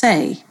if to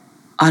say,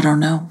 I don't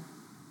know.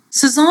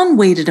 Cezanne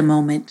waited a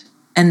moment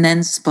and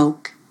then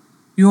spoke.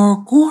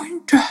 You're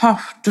going to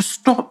have to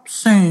stop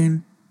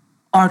saying,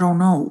 I don't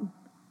know,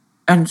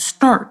 and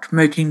start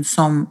making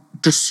some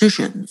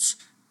decisions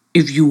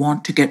if you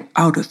want to get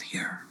out of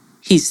here,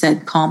 he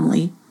said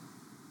calmly.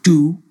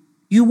 Do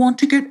you want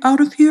to get out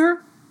of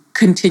here?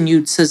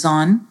 Continued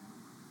Cezanne.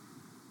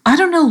 I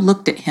don't know,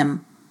 looked at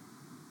him.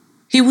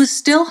 He was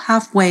still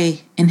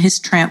halfway in his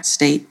trance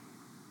state.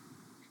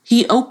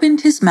 He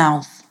opened his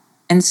mouth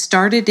and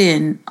started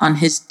in on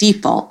his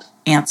default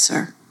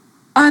answer.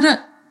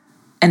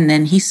 And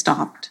then he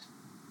stopped.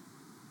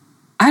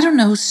 I don't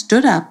know,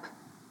 stood up,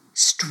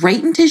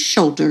 straightened his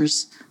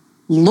shoulders,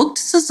 looked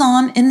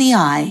Cezanne in the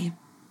eye,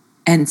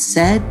 and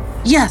said,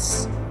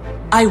 Yes,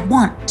 I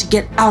want to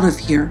get out of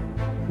here.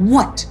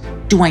 What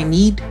do I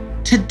need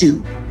to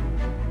do?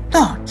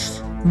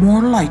 That's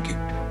more like it,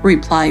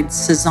 replied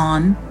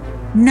Cezanne.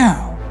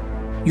 Now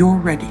you're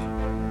ready.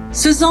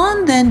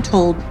 Cezanne then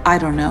told I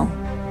don't know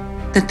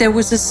that there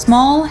was a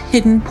small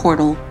hidden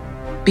portal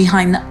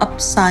behind the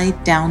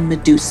upside-down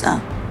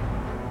Medusa.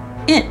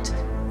 It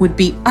would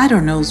be I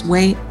don't know's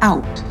way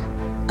out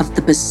of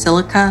the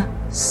Basilica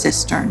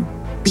Cistern.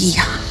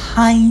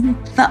 Behind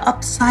the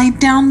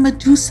upside-down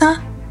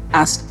Medusa?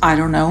 Asked I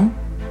don't know.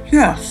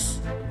 Yes,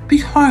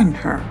 behind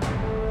her.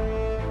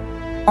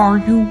 Are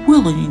you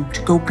willing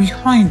to go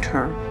behind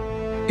her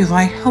if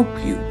I help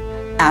you?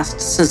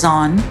 Asked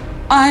Cezanne.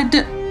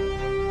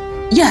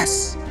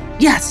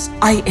 Yes,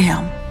 I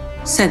am,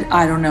 said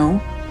I don't know,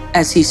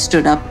 as he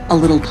stood up a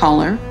little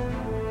taller.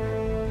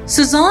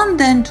 Cezanne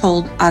then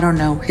told I don't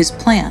know his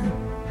plan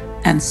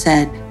and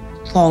said,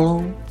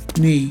 Follow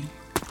me.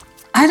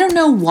 I don't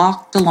know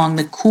walked along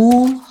the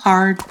cool,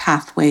 hard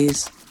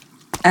pathways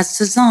as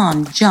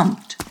Cezanne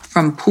jumped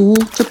from pool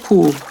to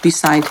pool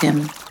beside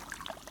him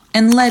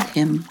and led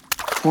him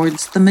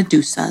towards the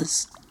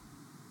Medusas.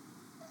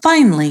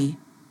 Finally,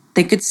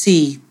 they could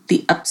see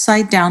the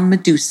upside-down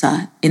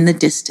Medusa in the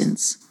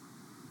distance.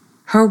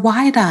 Her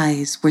wide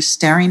eyes were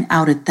staring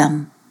out at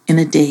them in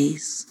a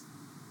daze.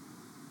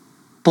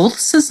 Both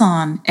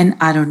Cezanne and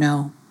I don't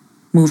know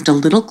moved a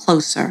little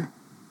closer,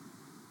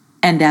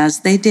 and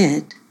as they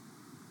did,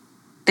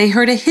 they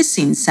heard a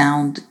hissing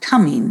sound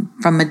coming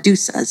from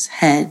Medusa's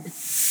head,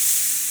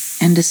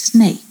 and a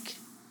snake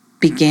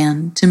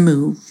began to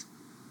move.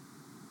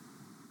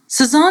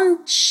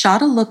 Cezanne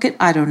shot a look at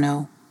I Don't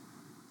Know,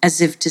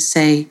 as if to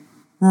say,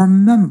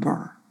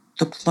 Remember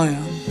the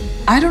plan.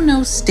 I Don't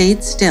Know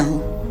stayed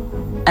still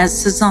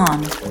as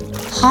Cezanne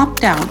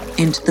hopped out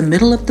into the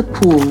middle of the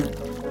pool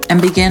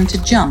and began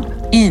to jump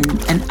in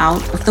and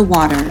out of the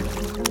water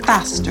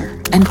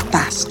faster and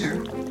faster.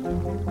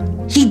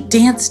 He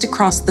danced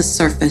across the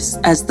surface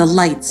as the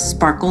lights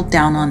sparkled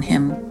down on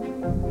him.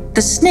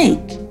 The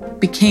snake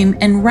became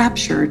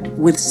enraptured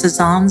with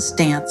Cezanne's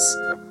dance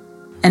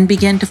and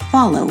began to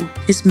follow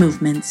his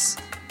movements.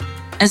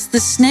 As the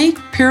snake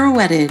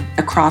pirouetted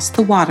across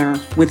the water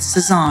with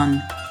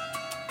Cezanne,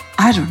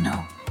 I Don't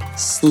Know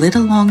slid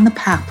along the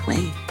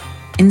pathway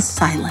in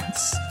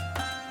silence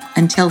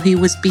until he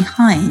was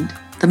behind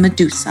the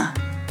Medusa,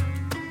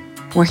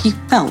 where he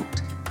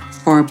felt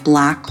for a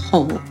black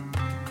hole,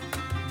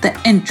 the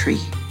entry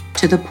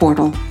to the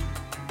portal.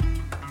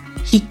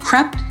 He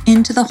crept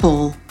into the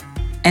hole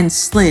and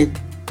slid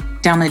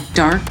down a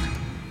dark,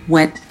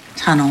 wet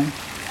tunnel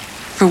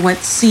for what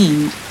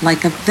seemed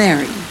like a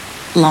very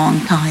long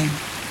time.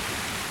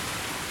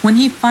 When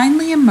he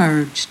finally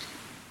emerged,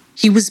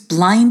 he was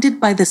blinded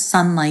by the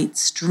sunlight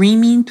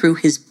streaming through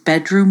his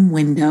bedroom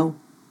window.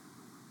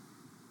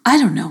 I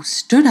Don't Know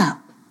stood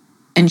up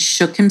and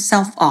shook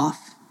himself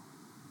off.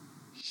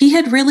 He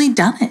had really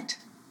done it.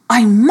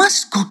 I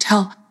must go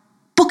tell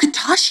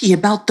Bukatashi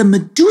about the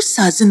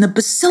Medusas in the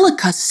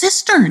Basilica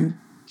cistern,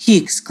 he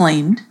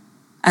exclaimed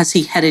as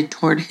he headed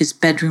toward his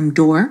bedroom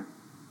door.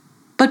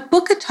 But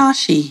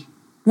Bukatashi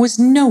was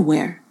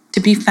nowhere to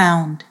be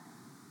found.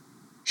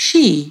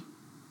 She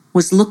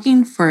was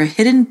looking for a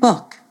hidden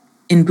book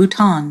in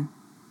Bhutan,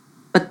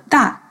 but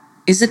that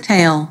is a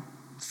tale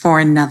for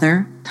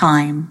another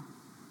time.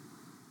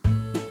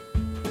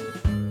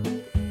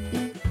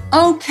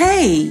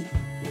 Okay,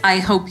 I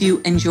hope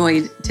you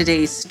enjoyed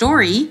today's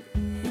story.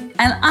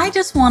 And I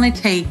just want to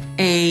take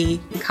a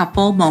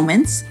couple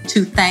moments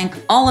to thank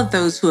all of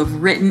those who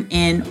have written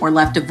in or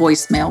left a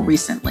voicemail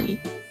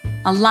recently.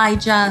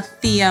 Elijah,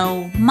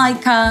 Theo,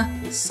 Micah,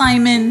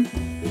 Simon,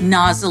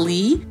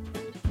 Nazali,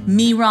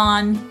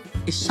 Miran,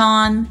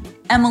 Ishan,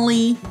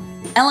 Emily,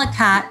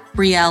 Elakat,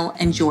 Brielle,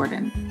 and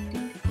Jordan.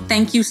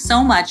 Thank you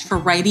so much for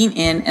writing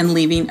in and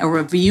leaving a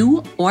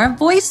review or a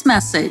voice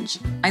message.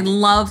 I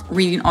love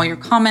reading all your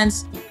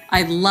comments.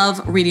 I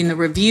love reading the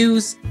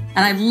reviews.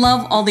 And I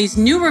love all these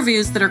new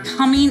reviews that are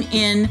coming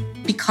in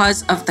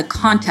because of the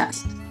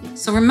contest.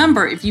 So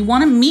remember, if you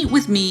want to meet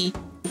with me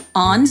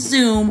on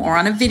Zoom or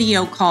on a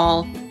video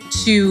call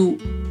to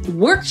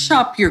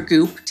workshop your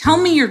goop, tell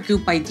me your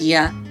goop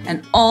idea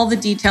and all the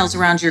details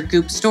around your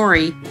goop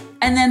story,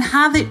 and then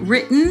have it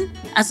written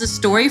as a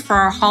story for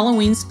our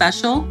Halloween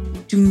special,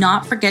 do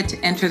not forget to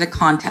enter the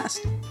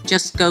contest.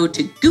 Just go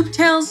to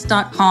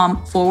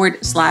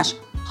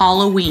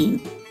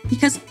gooptales.com/Halloween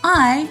because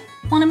I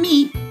want to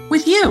meet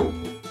with you.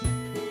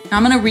 Now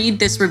I'm going to read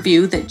this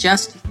review that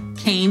just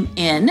came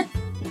in.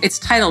 It's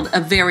titled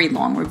A Very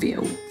Long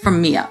Review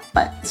from Mia,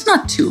 but it's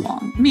not too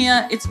long.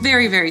 Mia, it's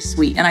very, very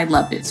sweet and I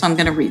loved it, so I'm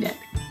going to read it.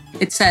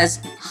 It says,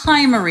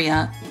 Hi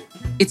Maria,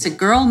 it's a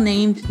girl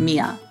named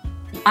Mia.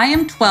 I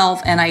am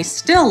 12 and I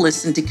still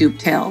listen to Goop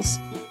Tales.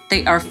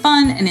 They are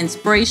fun and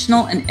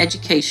inspirational and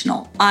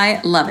educational. I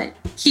love it.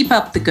 Keep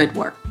up the good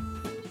work.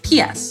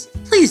 P.S.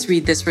 Please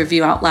read this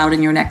review out loud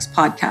in your next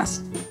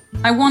podcast.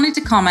 I wanted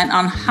to comment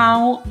on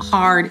how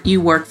hard you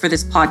work for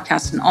this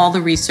podcast and all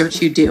the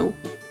research you do.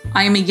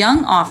 I am a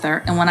young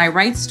author, and when I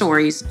write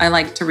stories, I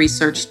like to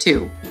research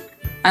too.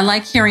 I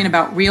like hearing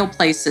about real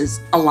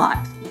places a lot.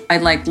 I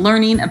like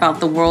learning about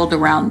the world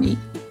around me.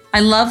 I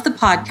love the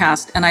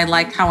podcast, and I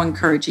like how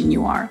encouraging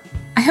you are.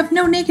 I have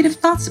no negative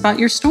thoughts about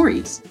your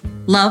stories.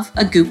 Love,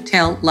 a Goop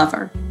Tale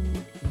lover.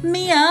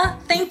 Mia,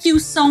 thank you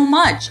so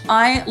much.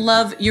 I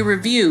love your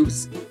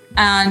reviews.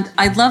 And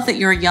I love that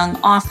you're a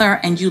young author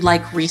and you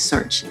like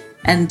research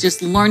and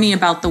just learning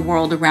about the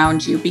world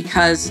around you,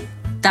 because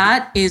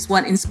that is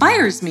what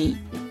inspires me.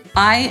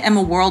 I am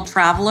a world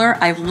traveler.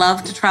 I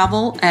love to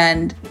travel,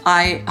 and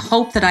I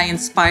hope that I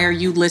inspire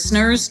you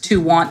listeners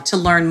to want to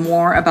learn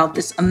more about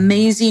this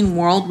amazing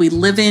world we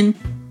live in,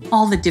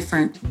 all the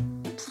different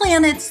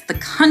planets, the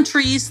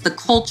countries, the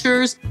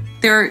cultures.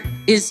 There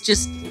is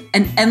just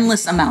an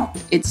endless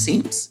amount, it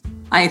seems.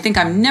 I think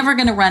I'm never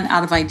going to run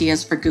out of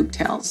ideas for Goop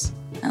Tales.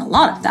 And a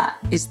lot of that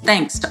is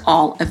thanks to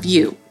all of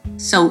you.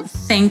 So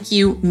thank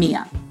you,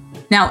 Mia.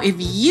 Now, if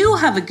you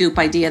have a goop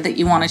idea that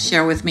you want to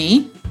share with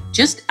me,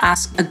 just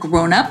ask a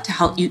grown-up to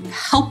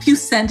help you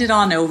send it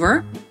on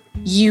over.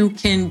 You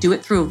can do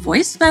it through a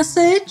voice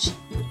message.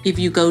 If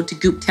you go to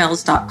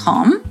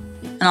gooptales.com,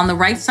 and on the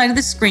right side of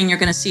the screen, you're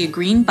going to see a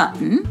green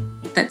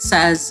button that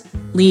says,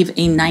 leave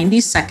a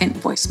 90-second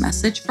voice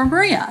message for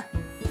Maria.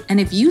 And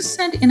if you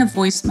send in a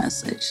voice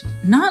message,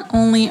 not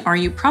only are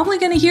you probably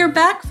going to hear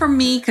back from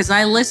me because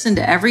I listen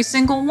to every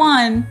single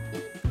one,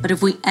 But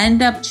if we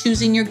end up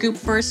choosing your goop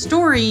for a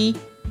story,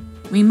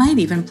 we might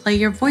even play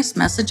your voice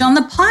message on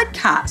the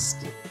podcast.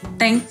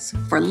 Thanks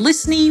for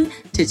listening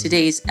to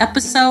today's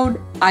episode,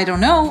 I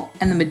Don't Know,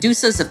 and the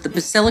Medusas of the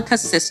Basilica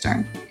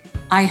Cistern.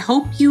 I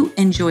hope you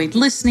enjoyed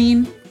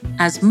listening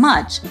as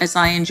much as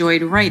I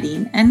enjoyed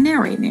writing and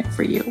narrating it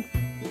for you.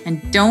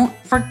 And don't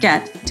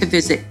forget to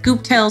visit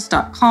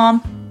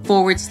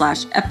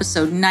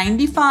gooptales.com/episode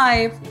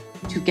 95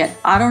 to get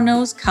I Don't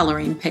Know's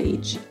coloring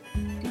page.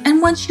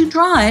 And once you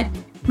draw it,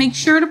 make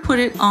sure to put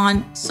it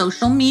on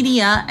social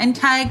media and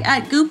tag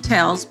at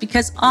Gooptales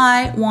because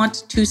I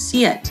want to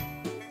see it.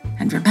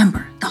 And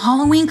remember, the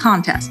Halloween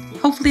contest.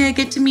 Hopefully I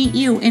get to meet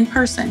you in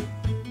person.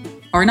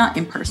 Or not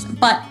in person,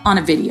 but on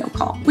a video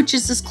call, which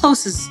is as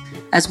close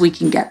as we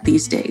can get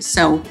these days.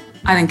 So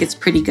I think it's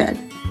pretty good.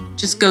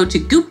 Just go to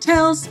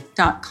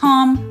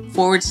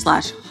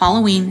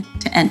gooptales.com/Halloween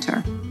to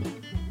enter.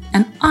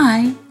 And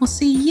I will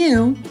see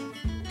you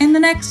in the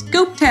next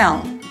Goop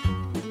Tale.